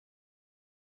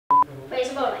Wait, is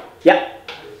it rolling?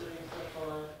 Yep.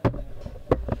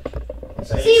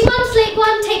 See one, slate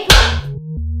one, take one.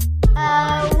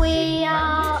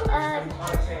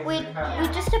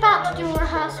 We're just about to do a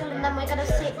rehearsal and then we're going to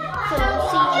film scene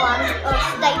one of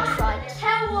Stage Fright. So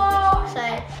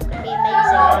it's going to be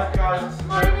amazing.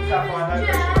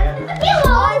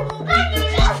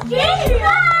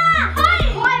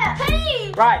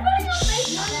 Right.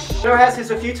 We'll rehearse this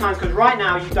a few times because right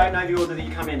now you don't know the order that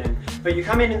you come in, but you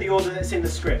come in the order that's in the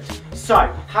script. So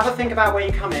have a think about where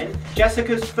you come in.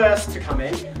 Jessica's first to come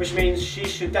in, which means she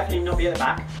should definitely not be at the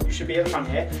back. You should be at the front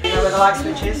here. You know where the light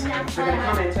switch is? We're going to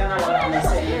come in, turn over, and then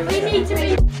sit here. We need to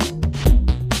be.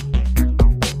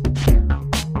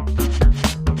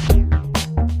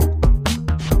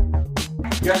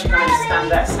 You actually come in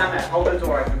and stand there, hold the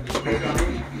door open.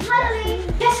 Hi,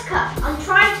 Jessica, I'm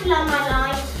trying to learn my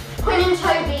lines. Quinn and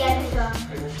Toby, editor.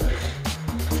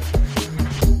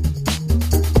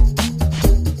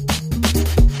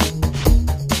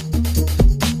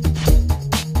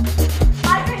 I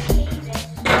don't believe it.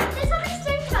 There's something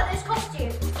strange about this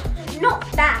costume.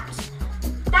 Not that.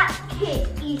 That kid,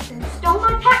 Ethan, stole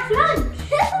my packed lunch.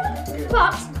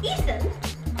 What? Ethan?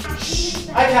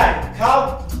 Okay,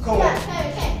 Carl, cool.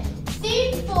 Okay.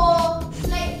 Scene 4,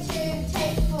 slate 2,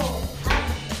 take 4.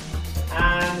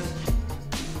 And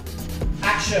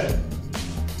action.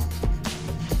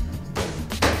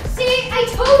 See, I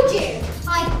told you.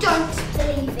 I don't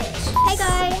believe it. Hey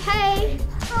guys. Hey.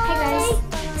 Hey guys.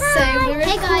 So we're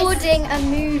recording a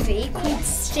movie called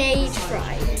Stage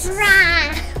Fright.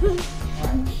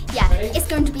 Yeah, it's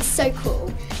going to be so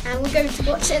cool. And we're going to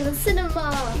watch it in the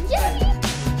cinema. Yay!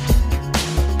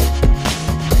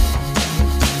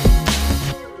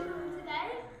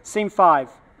 Scene 5.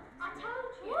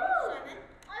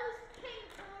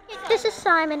 This is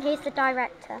Simon, he's the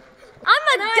director. I'm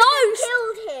a ghost!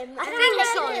 Killed him. I think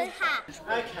so.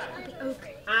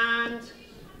 Okay. And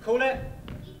call it.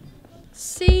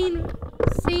 Scene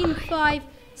 5,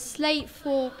 slate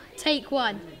 4, take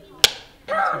 1.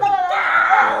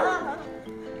 That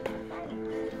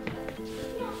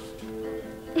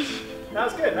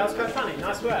was good. That was quite funny.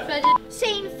 Nice work.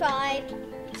 Scene 5,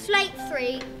 slate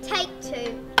 3, take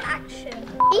 2, action.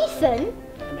 Ethan?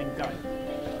 And then go.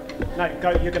 No, go.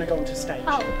 You're going to go onto stage.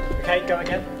 Oh. Okay, go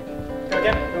again. Go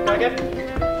again. Go again.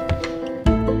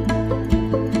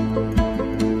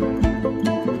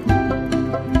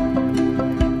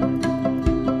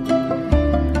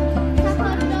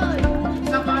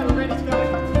 Stand by, we're ready to go.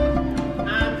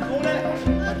 And call it.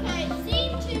 Okay,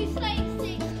 scene 2, slate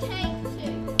 6, take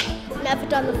 2. Never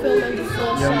done the filming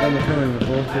before, You haven't done the filming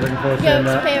before, so you're looking forward to New seeing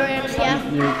that. experience, yeah.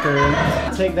 New experience. I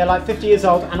think they're like 50 years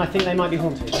old, and I think they might be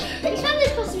haunted. It's one of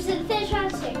those costumes in the theatre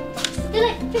housing. They're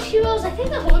like 50-year-olds, I think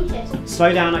they're haunted.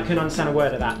 Slow down, I couldn't understand a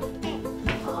word of that.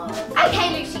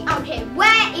 Okay, Lucy, I'm here.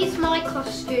 Where is my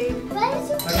costume? Where's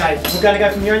your Okay, we're going to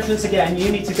go from your entrance again. You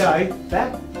need to go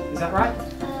there. Is that right?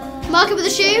 Mark it with a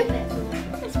shoe.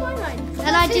 That's my line.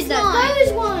 And I did that.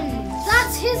 Those ones.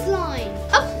 That's his line.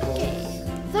 Okay.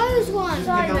 Those ones.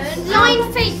 Simon.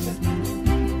 Line feet.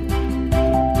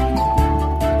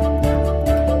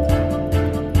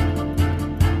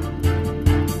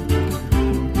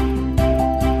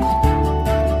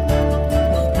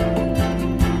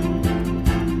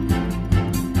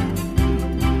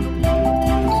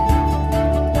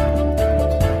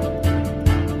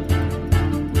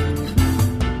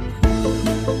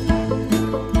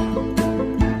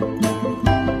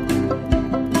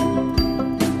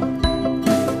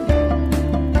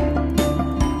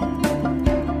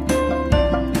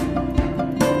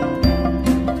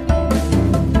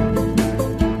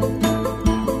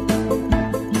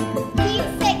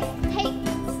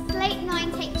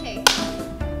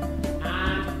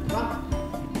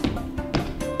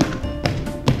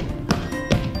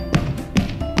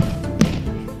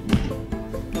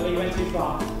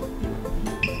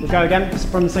 We'll go again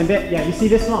from the same bit. Yeah, you see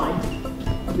this line?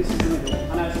 This is the middle.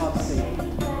 I know it's hard to see.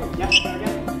 Yep, go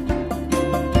again.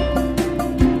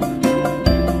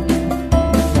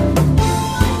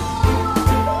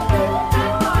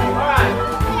 Alright.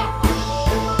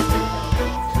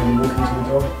 Can you walk into the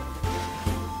door?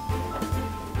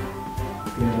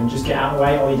 Good, and just get out of the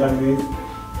way or you don't move.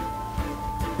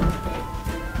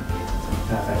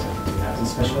 Perfect, I can do that as a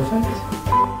special effect.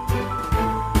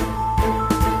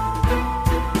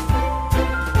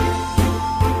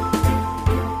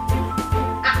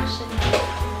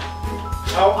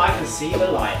 Oh, I can see the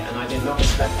light, and I did not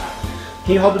expect that.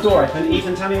 Can you hold the door open?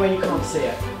 Ethan, tell me when you can't see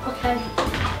it. Okay.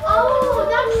 Oh,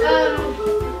 that's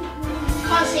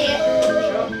can't see it.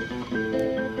 Sure.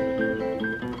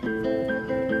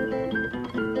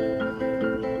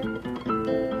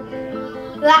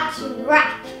 Let's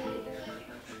wrap.